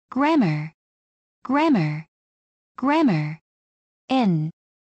Grammar. Grammar. Grammar. N.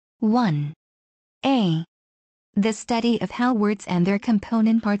 1. A. The study of how words and their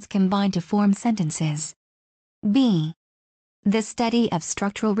component parts combine to form sentences. B. The study of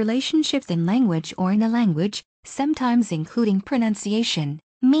structural relationships in language or in a language, sometimes including pronunciation,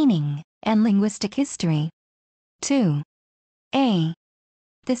 meaning, and linguistic history. 2. A.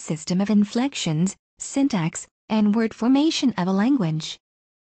 The system of inflections, syntax, and word formation of a language.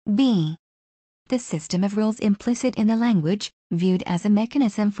 B. The system of rules implicit in a language, viewed as a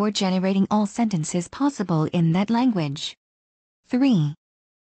mechanism for generating all sentences possible in that language. 3.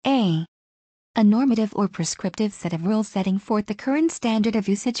 A. A normative or prescriptive set of rules setting forth the current standard of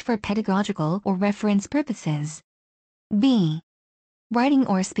usage for pedagogical or reference purposes. B. Writing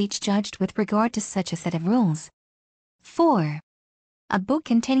or speech judged with regard to such a set of rules. 4. A book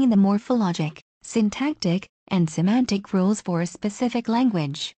containing the morphologic, syntactic, and semantic rules for a specific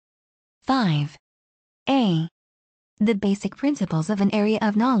language. 5. A. The basic principles of an area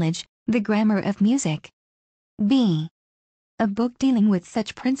of knowledge, the grammar of music. B. A book dealing with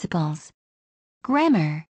such principles. Grammar.